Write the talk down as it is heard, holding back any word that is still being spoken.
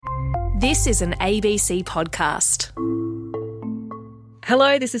This is an ABC podcast.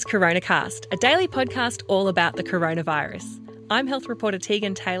 Hello, this is CoronaCast, a daily podcast all about the coronavirus. I'm health reporter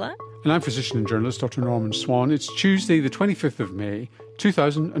Tegan Taylor. And I'm physician and journalist Dr. Norman Swan. It's Tuesday, the 25th of May,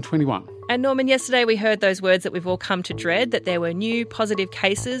 2021. And Norman, yesterday we heard those words that we've all come to dread, that there were new positive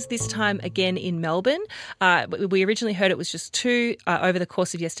cases, this time again in Melbourne. We originally heard it was just 2. Over the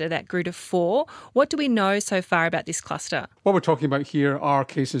course of yesterday, that grew to 4. What do we know so far about this cluster? What we're talking about here are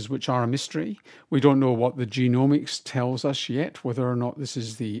cases which are a mystery. We don't know what the genomics tells us yet, whether or not this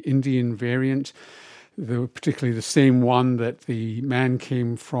is the Indian variant, particularly the same one that the man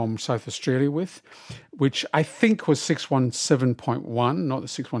came from South Australia with, which I think was 617.1, not the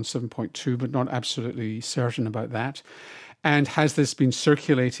 617.2, but not absolutely certain about that. And has this been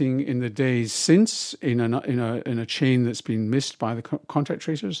circulating in the days since in a chain that's been missed by the contact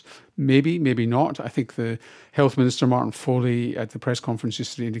tracers? Maybe, maybe not. I think the Health Minister, Martin Foley, at the press conference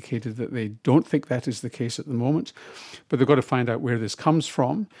yesterday indicated that they don't think that is the case at the moment. But they've got to find out where this comes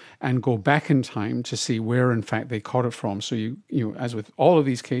from and go back in time to see where, in fact, they caught it from. So, you know, as with all of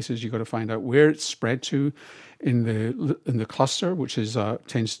these cases, you've got to find out where it's spread to in the cluster, which is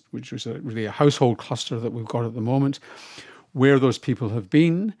really a household cluster that we've got at the moment, where those people have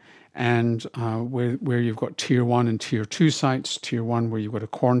been, and where you've got Tier 1 and Tier 2 sites. Tier 1 where you've got a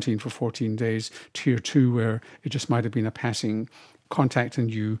quarantine for 14 days. Tier 2 where it just might have been a passing contact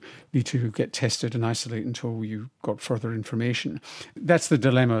and you need to get tested and isolate until you got further information. That's the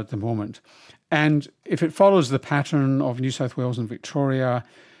dilemma at the moment. And if it follows the pattern of New South Wales and Victoria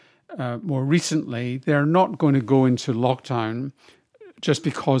more recently, they're not going to go into lockdown just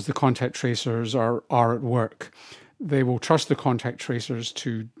because the contact tracers are at work. They will trust the contact tracers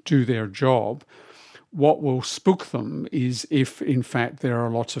to do their job. What will spook them is if, in fact, there are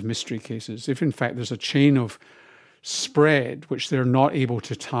lots of mystery cases. If, in fact, there's a chain of spread which they're not able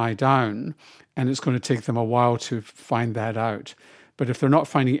to tie down, and it's going to take them a while to find that out. But if they're not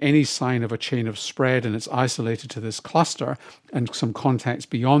finding any sign of a chain of spread and it's isolated to this cluster and some contacts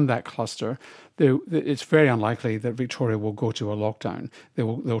beyond that cluster, it's very unlikely that Victoria will go to a lockdown.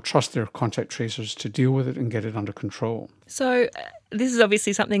 They'll trust their contact tracers to deal with it and get it under control. So this is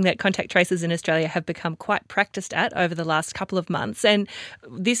obviously something that contact tracers in Australia have become quite practiced at over the last couple of months. And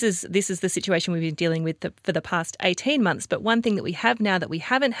this is the situation we've been dealing with for the past 18 months. But one thing that we have now that we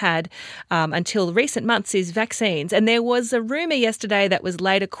haven't had until recent months is vaccines. And there was a rumour yesterday that was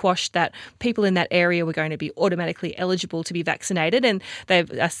later quashed that people in that area were going to be automatically eligible to be vaccinated. And they've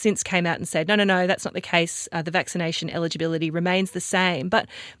since came out and said, no, that's not the case. The vaccination eligibility remains the same. But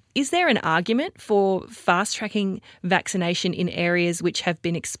is there an argument for fast-tracking vaccination in areas which have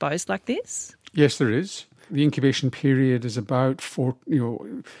been exposed like this? Yes, there is. The incubation period is about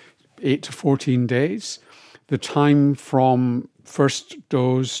 8 to 14 days. The time from first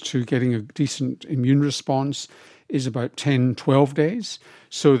dose to getting a decent immune response is about 10, 12 days,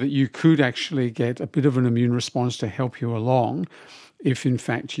 so that you could actually get a bit of an immune response to help you along if, in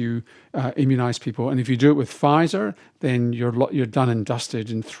fact, you immunise people. And if you do it with Pfizer, then you're done and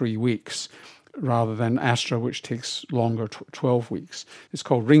dusted in 3 weeks, rather than Astra, which takes longer, 12 weeks. It's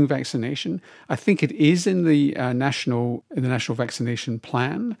called ring vaccination. I think it is in the national vaccination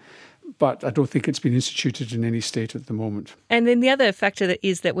plan, but I don't think it's been instituted in any state at the moment. And then the other factor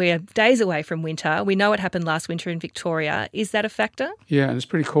is that we're days away from winter. We know what happened last winter in Victoria. Is that a factor? Yeah, and it's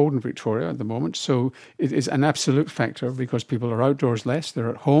pretty cold in Victoria at the moment. So it is an absolute factor because people are outdoors less, they're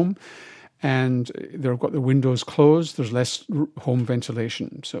at home, and they've got the windows closed, there's less home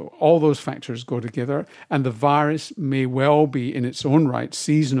ventilation. So all those factors go together, and the virus may well be in its own right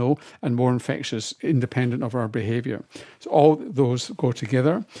seasonal and more infectious, independent of our behaviour. So all those go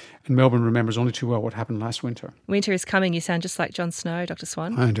together, and Melbourne remembers only too well what happened last winter. Winter is coming. You sound just like Jon Snow, Dr.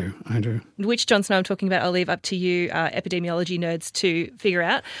 Swan. I do. Which Jon Snow I'm talking about, I'll leave up to you epidemiology nerds to figure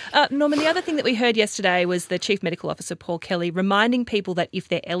out. Norman, the other thing that we heard yesterday was the Chief Medical Officer, Paul Kelly, reminding people that if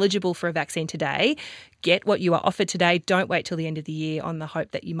they're eligible for a vaccine today, get what you are offered today. Don't wait till the end of the year on the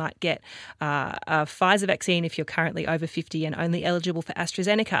hope that you might get a Pfizer vaccine if you're currently over 50 and only eligible for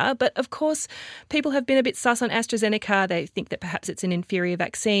AstraZeneca. But of course, people have been a bit sus on AstraZeneca. They think that perhaps it's an inferior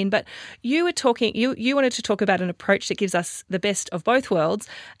vaccine. But you were talking, you wanted to talk about an approach that gives us the best of both worlds,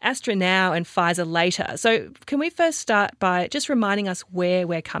 Astra now and Pfizer later. So can we first start by just reminding us where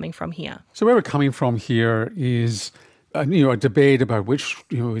we're coming from here? So where we're coming from here is a debate about which,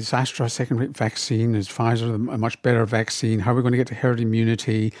 is Astra a second-rate vaccine? Is Pfizer a much better vaccine? How are we going to get to herd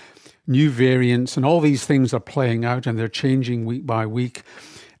immunity? New variants and all these things are playing out and they're changing week by week.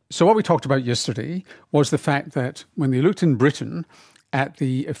 So what we talked about yesterday was the fact that when they looked in Britain at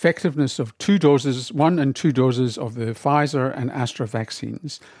the effectiveness of 1 and 2 doses of the Pfizer and Astra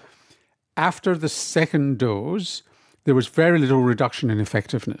vaccines, after the second dose, there was very little reduction in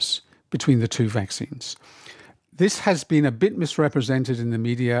effectiveness between the two vaccines. This has been a bit misrepresented in the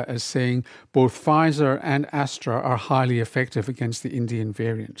media as saying both Pfizer and Astra are highly effective against the Indian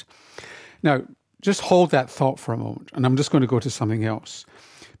variant. Now, just hold that thought for a moment, and I'm just going to go to something else.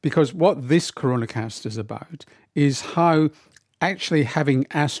 Because what this Coronacast is about is how actually having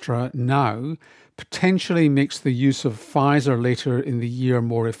Astra now potentially makes the use of Pfizer later in the year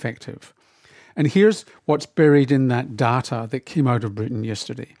more effective. And here's what's buried in that data that came out of Britain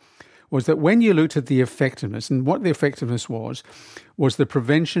yesterday, was that when you looked at the effectiveness, and what the effectiveness was the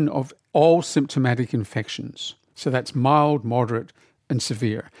prevention of all symptomatic infections. So that's mild, moderate, and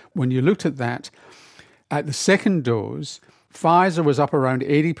severe. When you looked at that, at the second dose, Pfizer was up around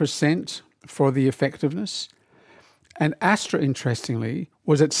 80% for the effectiveness, and Astra, interestingly,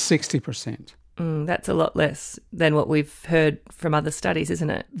 was at 60%. That's a lot less than what we've heard from other studies, isn't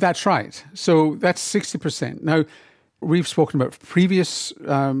it? That's right. So that's 60%. Now, we've spoken about previous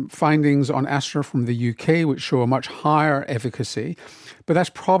findings on Astra from the UK, which show a much higher efficacy, but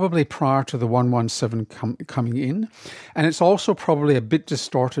that's probably prior to the 117 coming in. And it's also probably a bit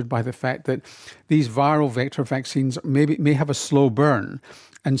distorted by the fact that these viral vector vaccines may have a slow burn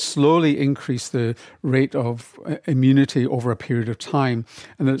and slowly increase the rate of immunity over a period of time,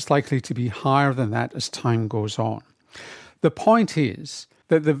 and that it's likely to be higher than that as time goes on. The point is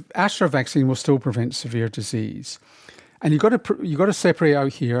that the Astra vaccine will still prevent severe disease. And you've got to separate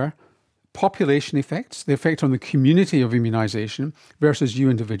out here population effects, the effect on the community of immunisation versus you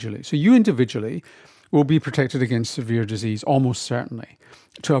individually. So you individually will be protected against severe disease almost certainly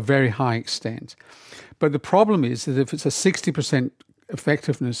to a very high extent. But the problem is that if it's a 60%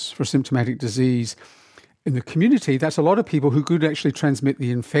 effectiveness for symptomatic disease in the community, that's a lot of people who could actually transmit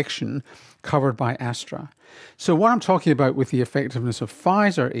the infection covered by Astra. So what I'm talking about with the effectiveness of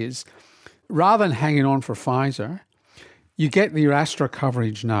Pfizer is, rather than hanging on for Pfizer, you get your Astra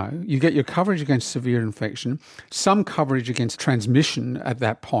coverage now, you get your coverage against severe infection, some coverage against transmission at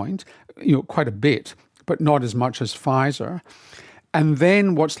that point, quite a bit, but not as much as Pfizer. And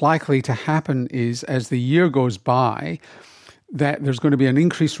then what's likely to happen is, as the year goes by, that there's going to be an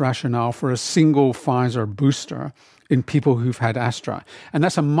increased rationale for a single Pfizer booster in people who've had Astra. And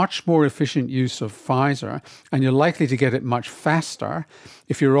that's a much more efficient use of Pfizer, and you're likely to get it much faster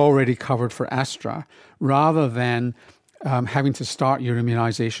if you're already covered for Astra, rather than having to start your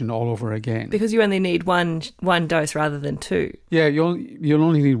immunisation all over again. Because you only need one dose rather than two. Yeah, you'll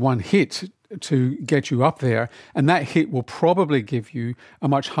only need one hit to get you up there, and that hit will probably give you a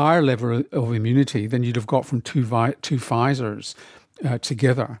much higher level of immunity than you'd have got from two Pfizers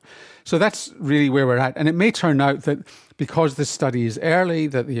together. So that's really where we're at. And it may turn out that because this study is early,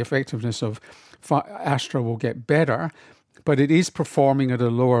 that the effectiveness of Astra will get better, but it is performing at a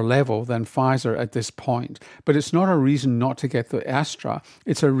lower level than Pfizer at this point. But it's not a reason not to get the Astra.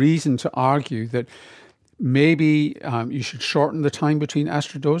 It's a reason to argue that maybe you should shorten the time between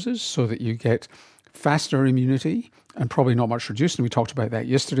Astra doses so that you get faster immunity and probably not much reduced. And we talked about that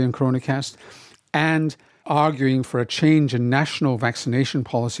yesterday on Coronacast. And arguing for a change in national vaccination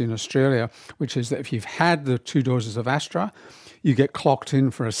policy in Australia, which is that if you've had the 2 doses of Astra, you get clocked in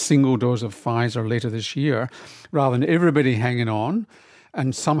for a single dose of Pfizer later this year, rather than everybody hanging on.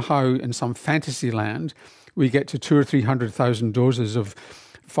 And somehow, in some fantasy land, we get to 200,000 or 300,000 doses of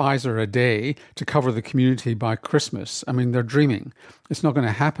Pfizer a day to cover the community by Christmas. I mean, they're dreaming. It's not going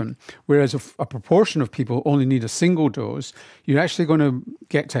to happen. Whereas if a proportion of people only need a single dose, you're actually going to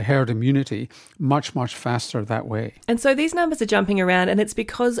get to herd immunity much, much faster that way. And so these numbers are jumping around, and it's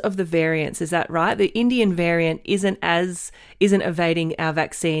because of the variants. Is that right? The Indian variant isn't evading our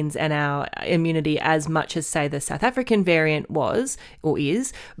vaccines and our immunity as much as, say, the South African variant was or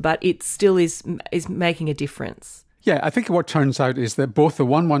is, but it still is making a difference. Yeah, I think what turns out is that both the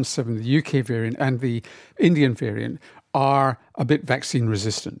 117, the UK variant, and the Indian variant are a bit vaccine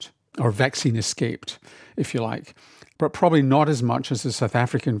resistant, or vaccine escaped, if you like, but probably not as much as the South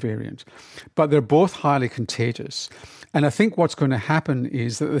African variant. But they're both highly contagious. And I think what's going to happen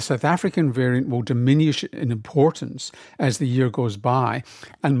is that the South African variant will diminish in importance as the year goes by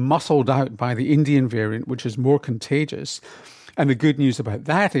and muscled out by the Indian variant, which is more contagious. And the good news about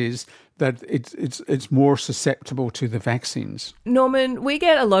that is that it's more susceptible to the vaccines. Norman, we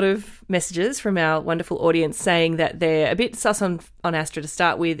get a lot of messages from our wonderful audience saying that they're a bit sus on Astra to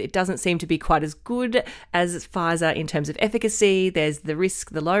start with. It doesn't seem to be quite as good as Pfizer in terms of efficacy. There's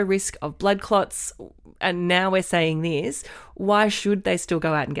the low risk of blood clots. And now we're saying this. Why should they still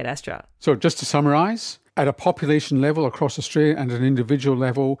go out and get Astra? So just to summarise, at a population level across Australia and at an individual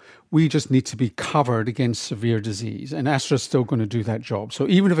level, we just need to be covered against severe disease. And Astra is still going to do that job. So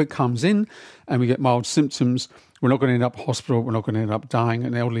even if it comes in and we get mild symptoms, we're not going to end up hospital, we're not going to end up dying,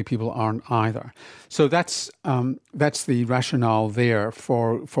 and elderly people aren't either. So that's the rationale there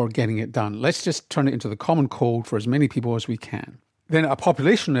for getting it done. Let's just turn it into the common cold for as many people as we can. Then at a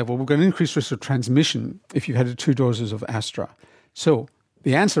population level, we've got an increased risk of transmission if you've had 2 doses of Astra. So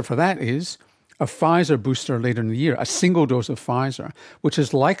the answer for that is a Pfizer booster later in the year, a single dose of Pfizer, which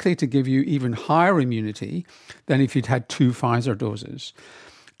is likely to give you even higher immunity than if you'd had 2 Pfizer doses.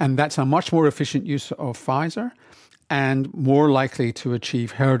 And that's a much more efficient use of Pfizer and more likely to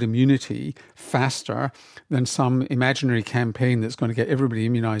achieve herd immunity faster than some imaginary campaign that's going to get everybody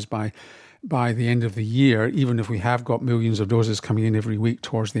immunised by the end of the year, even if we have got millions of doses coming in every week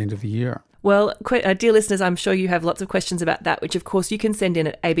towards the end of the year. Well, dear listeners, I'm sure you have lots of questions about that, which of course you can send in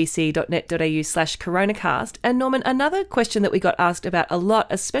at abc.net.au/coronacast. And Norman, another question that we got asked about a lot,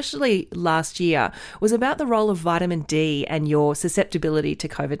 especially last year, was about the role of vitamin D and your susceptibility to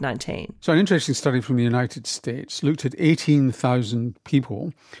COVID-19. So an interesting study from the United States looked at 18,000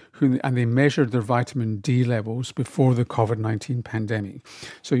 people and they measured their vitamin D levels before the COVID-19 pandemic.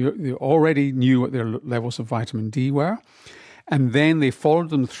 So you already knew what their levels of vitamin D were. And then they followed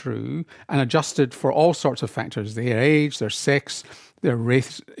them through and adjusted for all sorts of factors, their age, their sex, their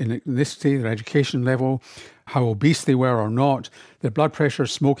race and ethnicity, their education level, how obese they were or not, their blood pressure,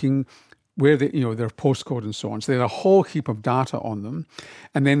 smoking, where they, their postcode and so on. So they had a whole heap of data on them.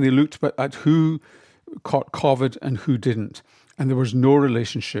 And then they looked at who caught COVID and who didn't. And there was no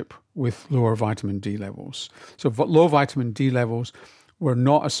relationship with lower vitamin D levels. So low vitamin D levels were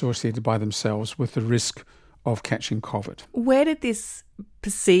not associated by themselves with the risk of catching COVID. Where did this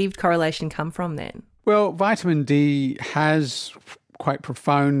perceived correlation come from then? Well, vitamin D has quite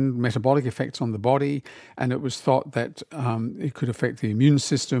profound metabolic effects on the body, and it was thought that it could affect the immune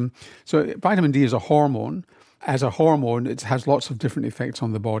system. So vitamin D is a hormone. As a hormone, it has lots of different effects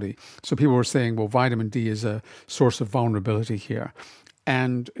on the body. So people were saying, well, vitamin D is a source of vulnerability here.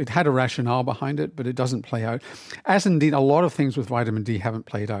 And it had a rationale behind it, but it doesn't play out. As indeed, a lot of things with vitamin D haven't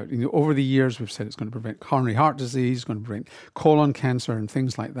played out. Over the years, we've said it's going to prevent coronary heart disease, it's going to prevent colon cancer and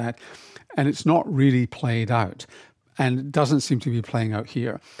things like that. And it's not really played out. And it doesn't seem to be playing out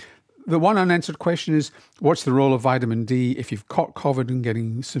here. The one unanswered question is, what's the role of vitamin D if you've caught COVID and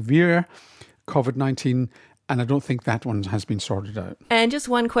getting severe COVID-19? And I don't think that one has been sorted out. And just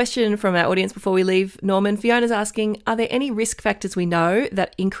one question from our audience before we leave, Norman. Fiona's asking, are there any risk factors we know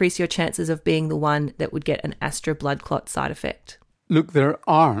that increase your chances of being the one that would get an Astra blood clot side effect? Look, there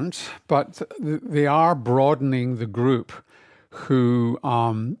aren't, but they are broadening the group who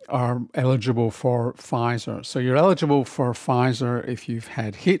are eligible for Pfizer. So you're eligible for Pfizer if you've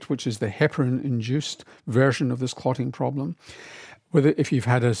had HIT, which is the heparin-induced version of this clotting problem. If you've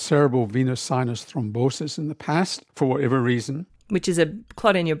had a cerebral venous sinus thrombosis in the past, for whatever reason. Which is a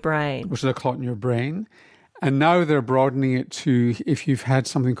clot in your brain. Which is a clot in your brain. And now they're broadening it to if you've had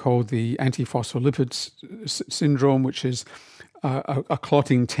something called the antiphospholipid syndrome, which is a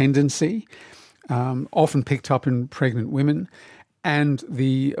clotting tendency, often picked up in pregnant women. And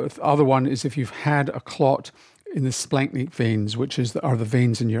the other one is if you've had a clot in the splanchnic veins, which are the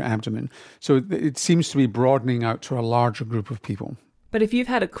veins in your abdomen. So it seems to be broadening out to a larger group of people. But if you've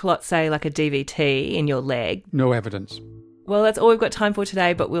had a clot, say like a DVT in your leg... No evidence. Well, that's all we've got time for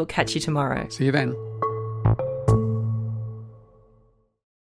today, but we'll catch you tomorrow. See you then.